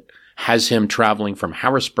route that has him traveling from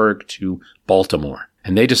Harrisburg to Baltimore.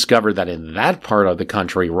 And they discovered that in that part of the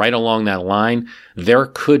country, right along that line, there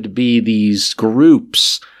could be these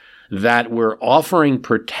groups that were offering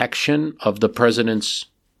protection of the president's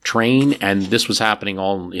train. And this was happening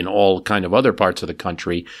in all kind of other parts of the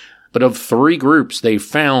country. But of 3 groups, they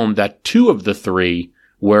found that 2 of the 3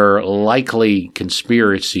 were likely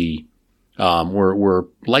conspiracy, were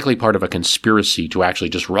likely part of a conspiracy to actually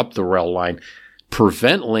disrupt the rail line,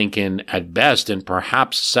 prevent Lincoln at best, and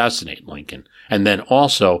perhaps assassinate Lincoln, and then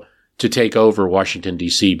also to take over Washington,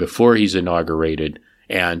 D.C. before he's inaugurated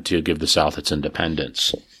and to give the South its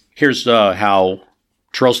independence. Here's how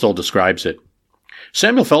Trostel describes it.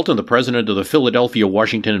 Samuel Felton, the president of the Philadelphia,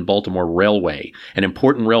 Washington, and Baltimore Railway, an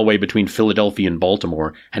important railway between Philadelphia and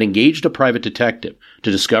Baltimore, had engaged a private detective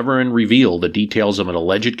to discover and reveal the details of an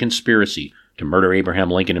alleged conspiracy to murder Abraham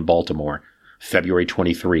Lincoln in Baltimore. February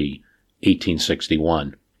 23,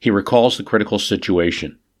 1861. He recalls the critical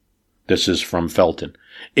situation. This is from Felton.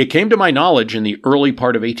 It came to my knowledge in the early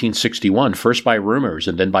part of 1861, first by rumors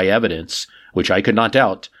and then by evidence, which I could not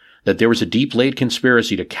doubt, that there was a deep-laid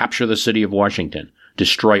conspiracy to capture the city of Washington,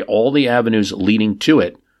 destroy all the avenues leading to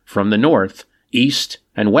it from the north, east,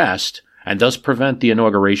 and west, and thus prevent the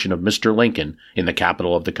inauguration of Mr. Lincoln in the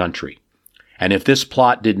capital of the country. And if this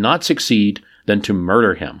plot did not succeed, then to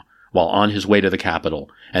murder him while on his way to the capital,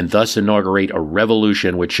 and thus inaugurate a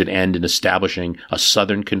revolution which should end in establishing a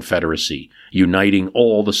Southern Confederacy, uniting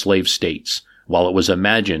all the slave states, while it was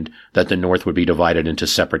imagined that the North would be divided into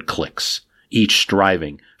separate cliques, each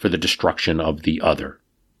striving for the destruction of the other.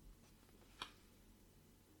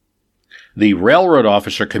 The railroad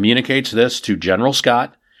officer communicates this to General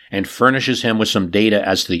Scott and furnishes him with some data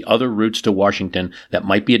as to the other routes to Washington that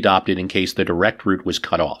might be adopted in case the direct route was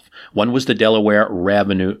cut off. One was the Delaware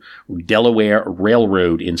Railroad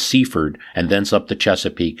in Seaford and thence up the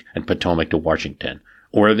Chesapeake and Potomac to Washington,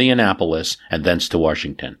 or the Annapolis and thence to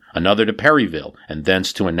Washington. Another to Perryville and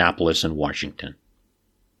thence to Annapolis and Washington.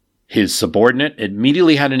 His subordinate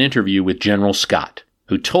immediately had an interview with General Scott,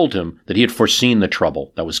 who told him that he had foreseen the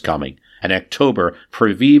trouble that was coming, and October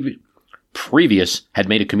previous had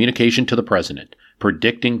made a communication to the president,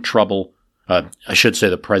 predicting trouble,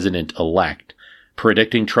 the president-elect,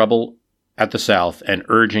 predicting trouble at the South and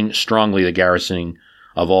urging strongly the garrisoning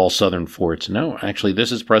of all Southern forts. No, actually,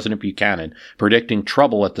 this is President Buchanan, predicting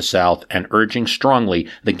trouble at the South and urging strongly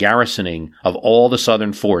the garrisoning of all the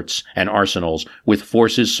Southern forts and arsenals with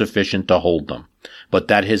forces sufficient to hold them, but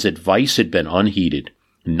that his advice had been unheeded.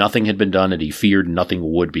 Nothing had been done, and he feared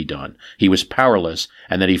nothing would be done. He was powerless,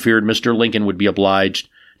 and that he feared Mr. Lincoln would be obliged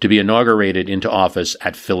to be inaugurated into office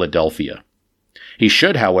at Philadelphia. He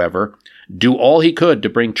should, however, do all he could to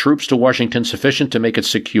bring troops to Washington sufficient to make it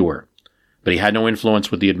secure, but he had no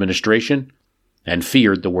influence with the administration and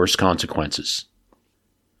feared the worst consequences.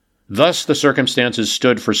 Thus the circumstances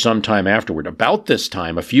stood for some time afterward. About this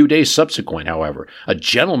time, a few days subsequent, however, a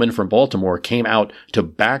gentleman from Baltimore came out to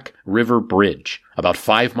Back River Bridge, about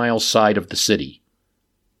 5 miles side of the city.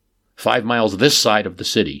 5 miles this side of the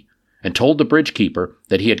city, and told the bridge keeper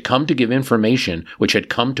that he had come to give information which had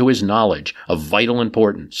come to his knowledge of vital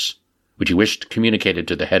importance, which he wished communicated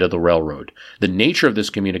to the head of the railroad. The nature of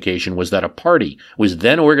this communication was that a party was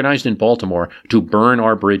then organized in Baltimore to burn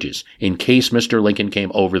our bridges in case Mr. Lincoln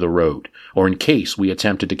came over the road, or in case we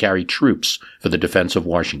attempted to carry troops for the defense of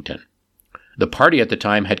Washington. The party at the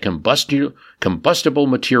time had combustible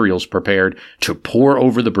materials prepared to pour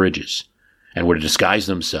over the bridges, and were to disguise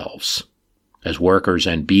themselves as workers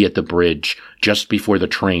and be at the bridge just before the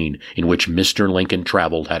train in which Mr. Lincoln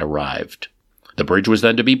traveled had arrived. The bridge was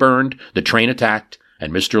then to be burned, the train attacked,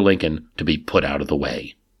 and Mr. Lincoln to be put out of the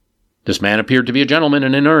way. This man appeared to be a gentleman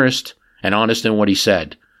and in earnest, and honest in what he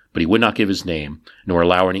said, but he would not give his name, nor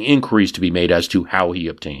allow any inquiries to be made as to how he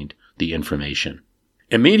obtained the information.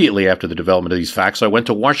 Immediately after the development of these facts, I went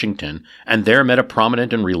to Washington, and there met a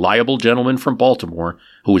prominent and reliable gentleman from Baltimore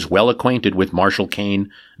who was well acquainted with Marshal Kane,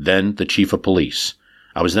 then the chief of police.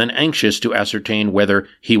 I was then anxious to ascertain whether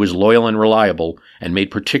he was loyal and reliable, and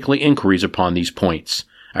made particular inquiries upon these points.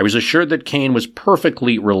 I was assured that Kane was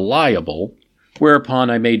perfectly reliable, whereupon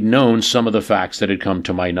I made known some of the facts that had come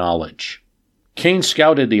to my knowledge. Kane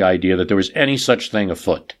scouted the idea that there was any such thing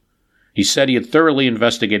afoot. He said he had thoroughly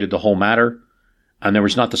investigated the whole matter, and there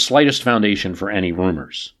was not the slightest foundation for any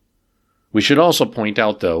rumors. We should also point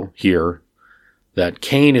out, though, here, that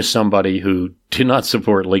Kane is somebody who did not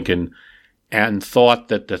support Lincoln and thought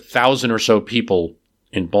that the 1,000 or so people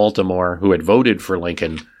in Baltimore who had voted for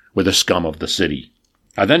Lincoln were the scum of the city.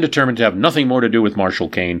 I then determined to have nothing more to do with Marshal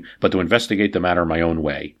Kane, but to investigate the matter my own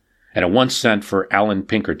way, and at once sent for Allen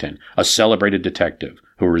Pinkerton, a celebrated detective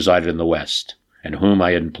who resided in the West, and whom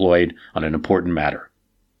I had employed on an important matter.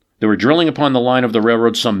 They were drilling upon the line of the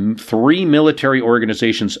railroad some 3 military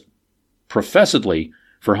organizations professedly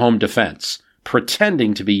for home defense,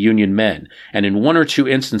 pretending to be Union men, and in 1 or 2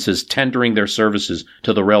 instances tendering their services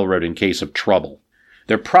to the railroad in case of trouble.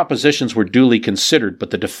 Their propositions were duly considered,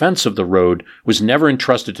 but the defense of the road was never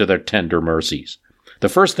entrusted to their tender mercies. The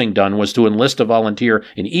first thing done was to enlist a volunteer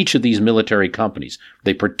in each of these military companies.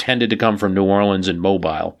 They pretended to come from New Orleans and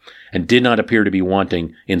Mobile, and did not appear to be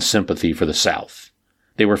wanting in sympathy for the South.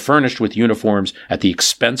 They were furnished with uniforms at the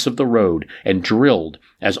expense of the road, and drilled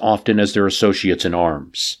as often as their associates in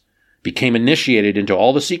arms, became initiated into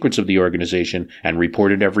all the secrets of the organization, and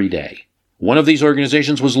reported every day. One of these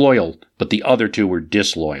organizations was loyal, but the other 2 were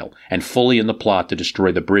disloyal, and fully in the plot to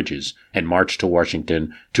destroy the bridges, and march to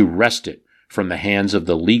Washington to wrest it from the hands of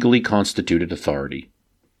the legally constituted authority.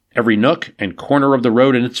 Every nook and corner of the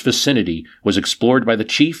road in its vicinity was explored by the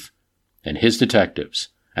chief and his detectives,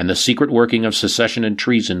 and the secret working of secession and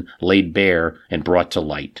treason laid bare and brought to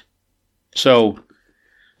light. So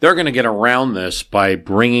they're going to get around this by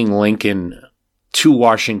bringing Lincoln to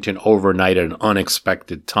Washington overnight at an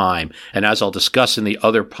unexpected time. And as I'll discuss in the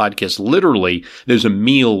other podcast, literally, there's a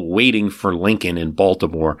meal waiting for Lincoln in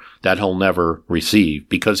Baltimore that he'll never receive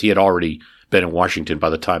because he had already been in Washington by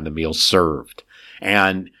the time the meal's served.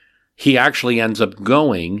 And he actually ends up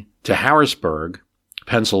going to Harrisburg,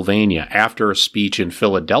 Pennsylvania, after a speech in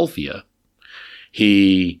Philadelphia.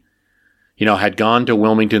 He, had gone to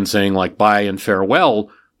Wilmington saying like bye and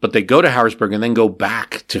farewell, but they go to Harrisburg and then go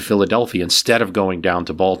back to Philadelphia instead of going down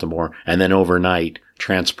to Baltimore and then overnight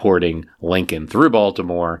transporting Lincoln through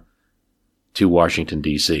Baltimore to Washington,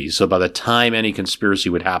 D.C. So by the time any conspiracy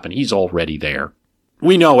would happen, he's already there.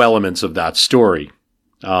 We know elements of that story.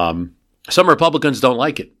 Some Republicans don't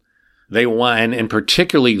like it. They want, and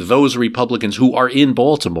particularly those Republicans who are in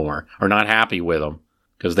Baltimore are not happy with him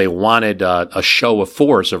because they wanted a show of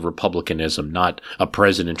force of republicanism, not a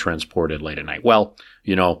president transported late at night. Well,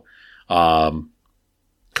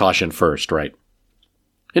 caution first, right?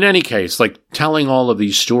 In any case, like telling all of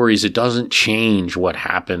these stories, it doesn't change what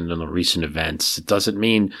happened in the recent events. It doesn't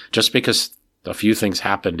mean just because a few things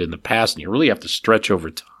happened in the past, and you really have to stretch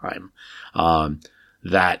over time,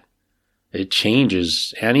 that it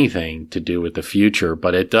changes anything to do with the future.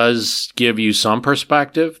 But it does give you some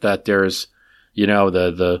perspective that there's,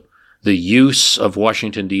 the use of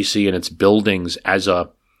Washington, D.C. and its buildings as a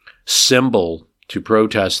symbol to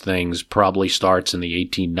protest things probably starts in the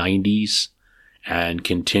 1890s and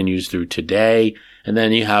continues through today. And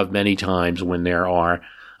then you have many times when there are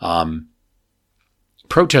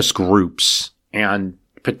protest groups and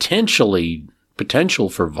potential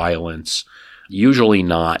for violence, usually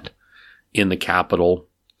not in the Capitol.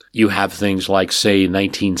 You have things like, say,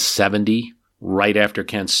 1970, right after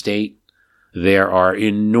Kent State, there are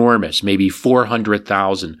enormous, maybe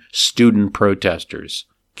 400,000 student protesters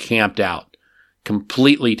camped out,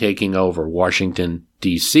 completely taking over Washington,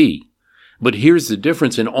 D.C. But here's the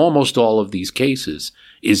difference in almost all of these cases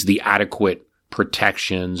is the adequate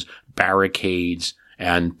protections, barricades,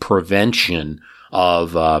 and prevention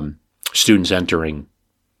of students entering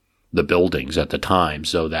the buildings at the time,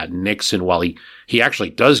 so that Nixon, while he actually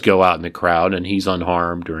does go out in the crowd and he's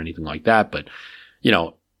unharmed or anything like that, but,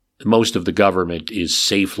 most of the government is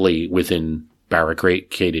safely within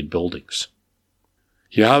barricaded buildings.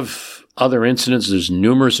 You have other incidents. There's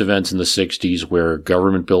numerous events in the 60s where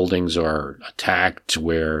government buildings are attacked,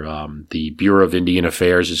 where the Bureau of Indian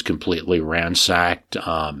Affairs is completely ransacked.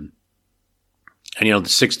 And, the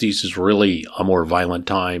 60s is really a more violent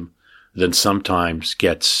time than sometimes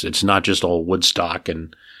gets. It's not just all Woodstock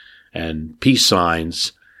and peace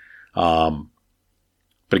signs. But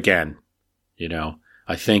again,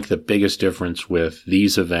 I think the biggest difference with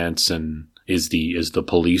these events is the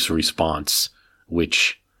police response,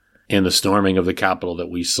 which in the storming of the Capitol that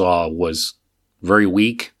we saw was very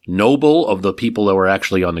weak, noble of the people that were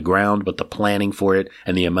actually on the ground, but the planning for it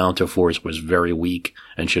and the amount of force was very weak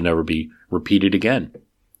and should never be repeated again.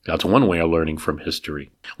 That's one way of learning from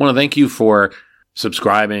history. I want to thank you for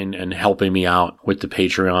subscribing and helping me out with the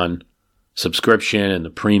Patreon subscription and the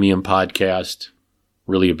premium podcast.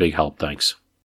 Really a big help. Thanks.